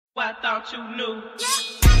I thought you knew.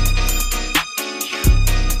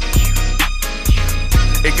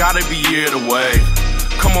 It gotta be year the wave.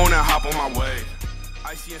 Come on and hop on my wave.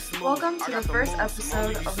 Welcome to the first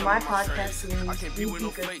episode of my podcast series, We Be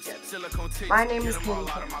Good Together. My name is Katie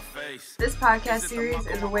Kim. This podcast series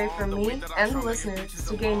is a way for me and the listeners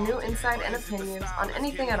to gain new insight and opinions on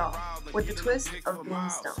anything at all, with the twist of being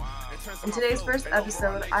stoned. In today's first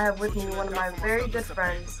episode, I have with me one of my very good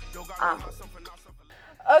friends, Amelie.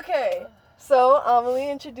 Okay, so Amelie,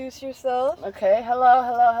 introduce yourself. Okay,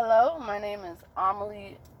 hello. My name is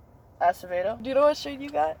Amelie Acevedo. Do you know what shirt you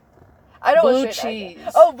got? I know Blue what shirt cheese. I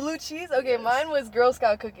got. Oh, blue cheese? Okay, mine was Girl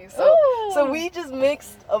Scout cookies. So we just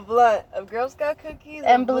mixed a blunt of Girl Scout cookies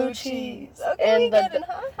and blue cheese. Okay, And we the- getting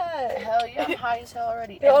high. Hell yeah, I'm high as hell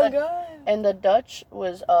already. Oh, And the, God. and the Dutch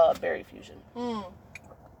was berry fusion.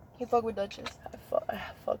 You fuck with Dutchess? I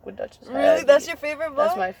fuck with Dutchess. Really? heavy. That's your favorite blunt?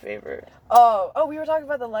 That's my favorite. Oh, we were talking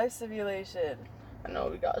about the life simulation. I know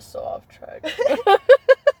we got so off track.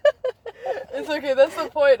 It's okay, that's the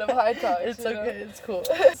point of high talk. It's okay, it's cool.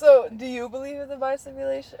 So, do you believe in the life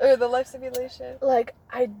simulation? Or the life simulation? Like,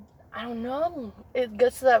 I don't know. It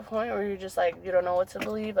gets to that point where you're just like, you don't know what to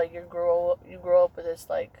believe. Like, you grow up with this,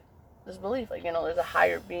 like, this belief. Like, you know, there's a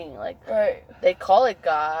higher being. Like, Right. they call it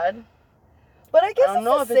God. But I guess I don't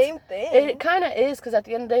know it's the if same thing. It kind of is, because at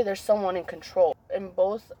the end of the day, there's someone in control. In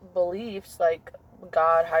both beliefs, like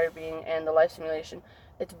God, higher being, and the life simulation,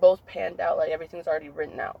 it's both panned out. Like, everything's already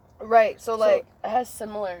written out. Right, so like... it has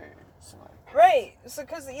similar. Right, so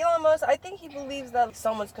because Elon Musk, I think he believes that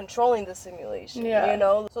someone's controlling the simulation, Yeah. you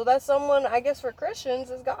know? So that someone, I guess for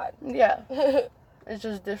Christians, is God. Yeah. It's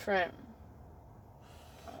just different.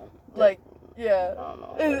 Like, I yeah. don't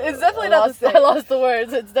know. It's definitely not the same. I lost the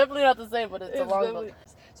words. It's definitely not the same, but it's a long definitely- book.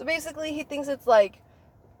 So basically, he thinks it's like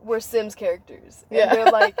we're Sims characters. And Yeah. they're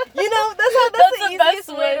like, you know, that's the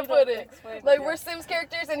easiest way to put it. explain Like, yeah. we're Sims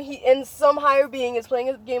characters, and some higher being is playing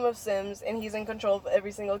a game of Sims, and he's in control of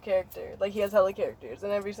every single character. Like, he has hella characters,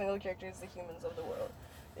 and every single character is the humans of the world.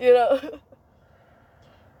 You know?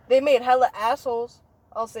 They made hella assholes.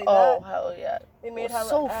 I'll say Oh, that. hell yeah. They made Well, hella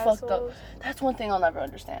so assholes. fucked up. That's one thing I'll never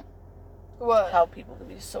understand. What? How people can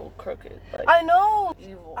be so crooked. Like, I know.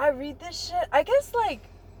 evil. I read this shit. I guess, like,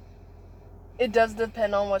 it does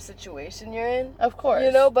depend on what situation you're in. Of course.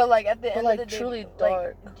 You know, but, like, at the end like, of the day... truly like,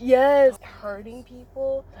 dark. yes. Hurting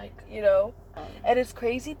people, Like, you know? And it's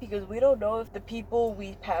crazy because we don't know if the people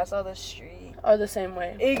we pass on the street... are the same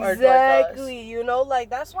way. or like us. Exactly, you know? Like,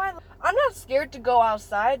 that's why I'm not scared to go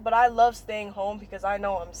outside, but I love staying home because I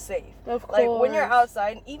know I'm safe. Of course. Like, when you're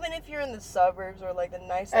outside, even if you're in the suburbs or, like, the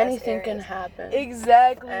nice anything can areas, happen.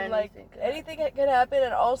 exactly. Like, Anything can anything can happen,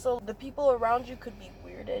 and also the people around you could be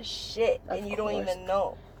weird as shit, Of and you don't course. even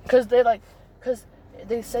know. Because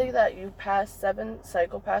they say that you pass 7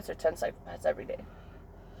 psychopaths or 10 psychopaths every day.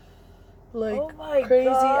 Like, Oh my crazy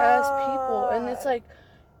ass people. And God. it's like,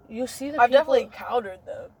 you see the I've people. definitely countered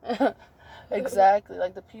them. Exactly.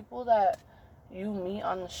 Like, the people that you meet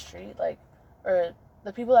on the street, like, or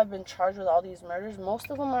the people that have been charged with all these murders, most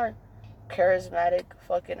of them are charismatic,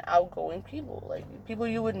 fucking outgoing people. Like, people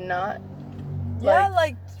you would not. Yeah,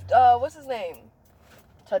 like, what's his name?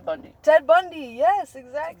 Ted Bundy. Ted Bundy, yes,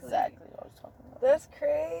 exactly. Exactly what I was talking about. That's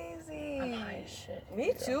crazy. I'm high as shit.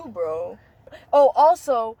 Me too, bro. Oh,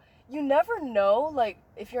 also, you never know, like,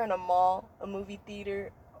 if you're in a mall, a movie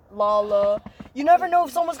theater, Lala, you never know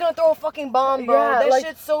if someone's gonna throw a fucking bomb, bro. Yeah, that like,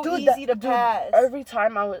 shit's so dude, easy to pass. Every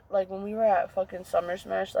time I was, like, when we were at fucking Summer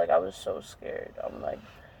Smash, like, I was so scared. I'm like,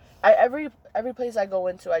 every place I go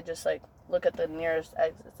into, I just, like, look at the nearest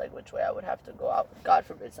exits, like, which way I would have to go out. God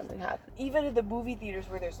forbid something happened. Even in the movie theaters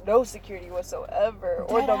where there's no security whatsoever,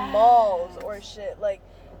 or the Deadass. malls or shit, like,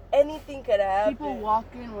 anything could happen. People walk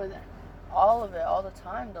in with all of it all the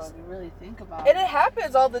time, though, if you really think about And it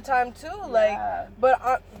happens all the time too, like, Yeah.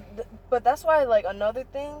 but that's why, like, another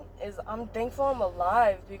thing is I'm thankful I'm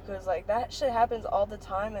alive, because, like, that shit happens all the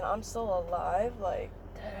time and I'm still alive, like,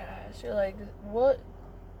 Deadass. You're like, what?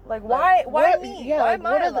 like, why what- me? yeah, why like, am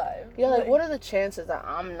I what are alive? Yeah, like, what are the chances that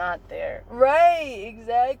I'm not there? Right,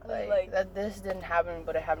 exactly, Like, that this didn't happen,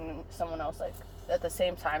 but it happened to someone else, like, at the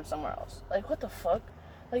same time somewhere else. Like, what the fuck?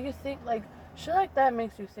 Like, you think, like, shit like that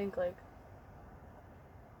makes you think, like,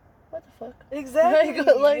 what the fuck? exactly,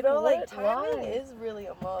 like, you know, like, what? timing Why? is really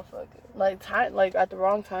a motherfucker. Like, time, like, at the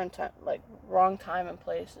wrong time, like, wrong time and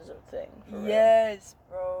place is a thing. For real. Yes,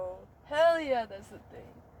 bro. Hell yeah, that's the thing.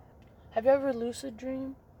 Have you ever lucid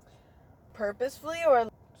dream? Purposefully or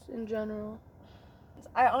In general?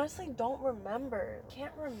 I honestly don't remember.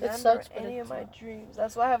 Can't remember sucks, but any it's of my not. dreams.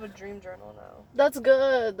 That's why I have a dream journal now. That's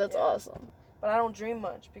good. That's Yeah. awesome. But I don't dream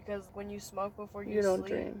much because when you smoke before you don't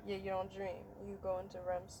sleep, dream. Yeah, you don't dream. You go into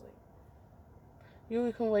REM sleep.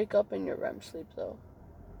 You can wake up in your REM sleep though.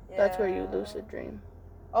 Yeah. That's where you lucid dream.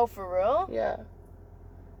 Oh, for real? Yeah.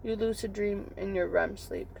 You lucid dream in your REM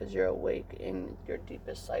sleep because you're awake in your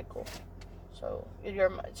deepest cycle. So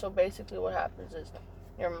basically what happens is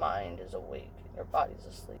your mind is awake, your body's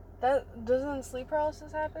asleep. That doesn't sleep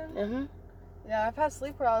paralysis happen? Mm-hmm. Yeah, I've had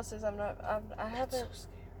sleep paralysis. I haven't.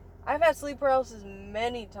 I've had sleep paralysis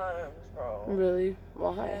many times, bro. Really?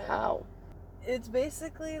 Why? Yeah. How? It's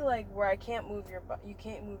basically like where I can't move you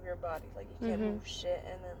can't move your body, like you can't Mhm. move shit,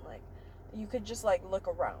 and then like you could just like look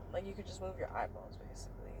around, like you could just move your eyeballs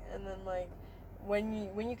basically, and then like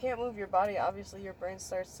when you can't move your body, obviously your brain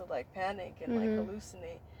starts to like panic and like Mhm.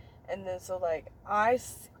 hallucinate, and then so like I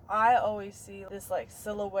always see this like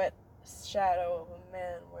silhouette shadow of a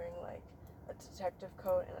man wearing like a detective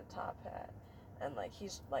coat and a top hat, and like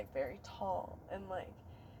he's like very tall, and like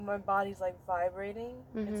my body's like vibrating.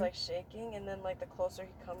 Mhm. It's like shaking, and then like the closer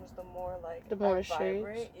he comes, the more like The more I it shakes.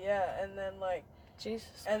 vibrate. Yeah, and then like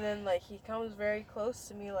Jesus. and then like he comes very close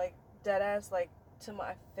to me, like dead ass, like to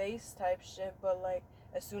my face type shit. But like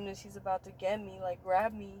as soon as he's about to get me, like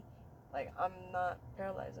grab me, like I'm not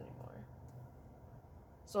paralyzed anymore.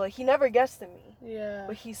 So like he never gets to me, Yeah.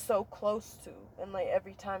 but he's so close to, and like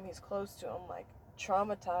every time he's close to, I'm like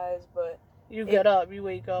traumatized. But You get up, you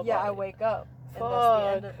wake up. yeah, on I it. wake up, and that's the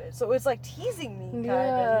end of it. So it's like teasing me, kind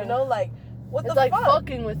of, Yeah. you know, like what It's the like fuck?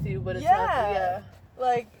 fucking with you, but it's not. Yeah.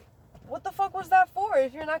 Like, what the fuck was that for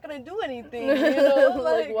if you're not gonna do anything, you know?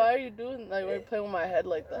 Like, why are you doing? Like, why are you playing with my head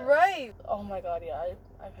like that? Right. Oh my god, yeah,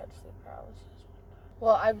 I've had sleep paralysis.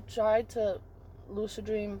 Well, I've tried to lucid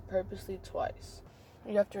dream purposely twice.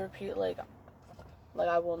 You have to repeat like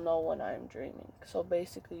I will know when I'm dreaming. So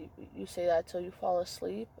basically, you say that till you fall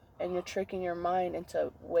asleep, and you're tricking your mind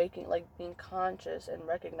into waking, like being conscious and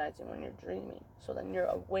recognizing when you're dreaming. So then you're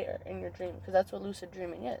aware in your dream, because that's what lucid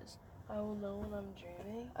dreaming is. I will know when I'm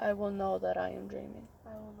dreaming. I will know that I am dreaming.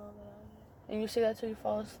 I will know that I'm dreaming. And you say that till you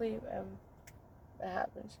fall asleep, and it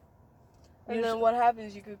happens. And then what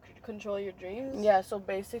happens? You could control your dreams? Yeah, so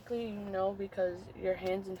basically, you know, because your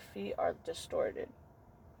hands and feet are distorted.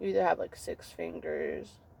 You either have like 6 fingers,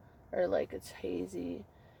 or like it's hazy,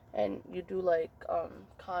 and you do like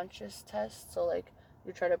conscious tests. So like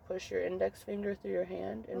you try to push your index finger through your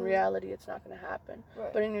hand. In reality, it's not going to happen.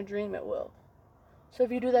 Right. But in your dream, it will. So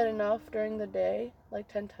if you do that enough during the day, like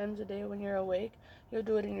 10 times a day when you're awake, you'll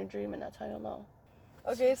do it in your dream, and that's how you'll know.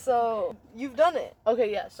 Okay, so you've done it.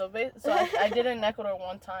 Okay, yeah. So I did it in Ecuador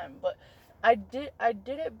one time, but I did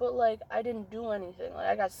it, but like I didn't do anything. Like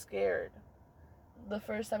I got scared. The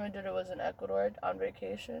first time I did it was in Ecuador on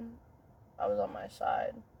vacation. I was on my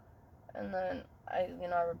side, and then I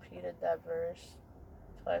repeated that verse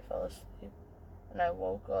till I fell asleep, and I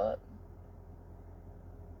woke up.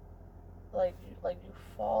 Like you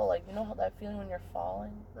fall, like you know how that feeling when you're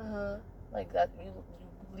falling, like that you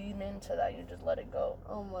lean into that, you just let it go.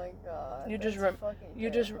 Oh my god. You that's just fucking you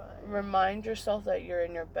just terrifying. remind yourself that you're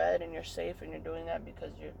in your bed and you're safe, and you're doing that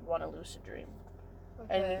because you want to lucid dream.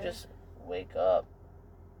 Okay. And you just wake up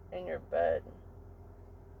in your bed.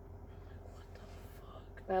 What the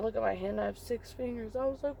fuck? And I look at my hand, I have 6 fingers. I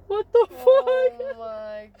was like, what the fuck? Oh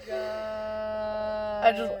my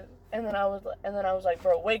god. And then I was like,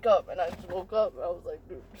 bro, wake up. And I just woke up, and I was like,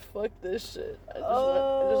 dude, fuck this shit.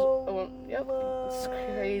 I went, yep, it's the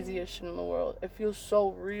craziest shit in the world. It feels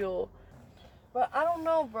so real. But I don't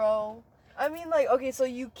know, bro. I mean, like, okay, so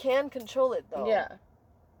you can control it, though. Yeah.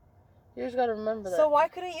 You just gotta remember that. So why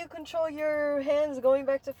couldn't you control your hands going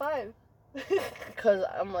back to 5? Because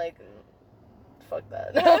I'm like, fuck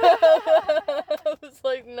that. I was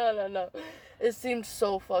like, no. It seemed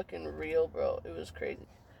so fucking real, bro. It was crazy.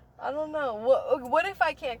 I don't know. What if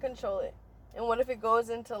I can't control it? And what if it goes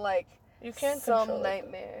into, like, You can't some control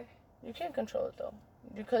nightmare? it. You can't control it, though.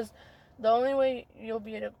 Because the only way you'll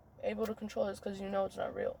be able to control it is because you know it's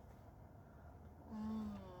not real.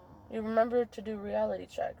 You remember to do reality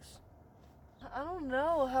checks. I don't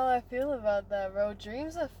know how I feel about that, bro.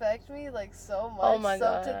 Dreams affect me, like, so much. Oh my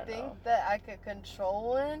God, So I to think know. that I could control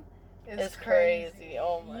one is It's crazy. crazy.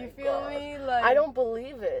 Oh my God. You feel me? Like, I don't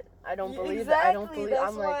believe it. I don't believe exactly. it. I don't believe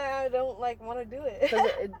That's I'm why like, I don't, like, want to do it.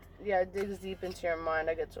 because it digs deep into your mind.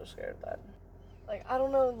 I get so scared of that. Like, I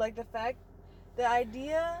don't know, like, the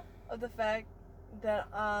idea of the fact that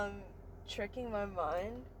I'm tricking my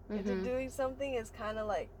mind into Mhm. doing something is kind of,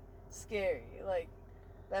 like, scary. Like,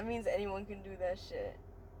 that means anyone can do that shit.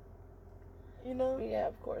 You know? Yeah,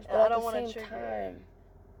 of course. And But I at don't the wanna same trigger it. time,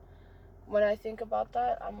 when I think about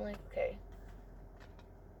that, I'm like, okay,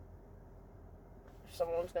 if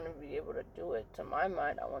someone's gonna be able to do it to my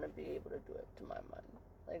mind, I want to be able to do it to my mind.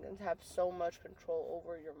 Like, and have so much control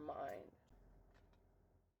over your mind.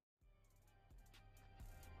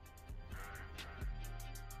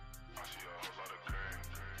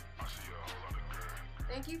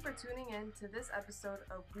 Thank you for tuning in to this episode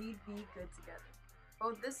of We'd Be Good Together.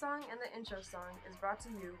 Both this song and the intro song is brought to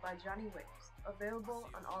you by Johnny Waves, available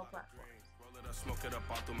on all platforms. Roll it up, smoke it up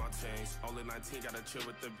all through my chains. Only 19, gotta chill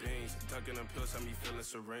with the beans. Dunking them pills, had me feeling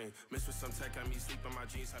serene. Mixed with some tech, had me sleep in my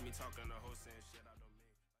jeans, had me talking the whole same shit.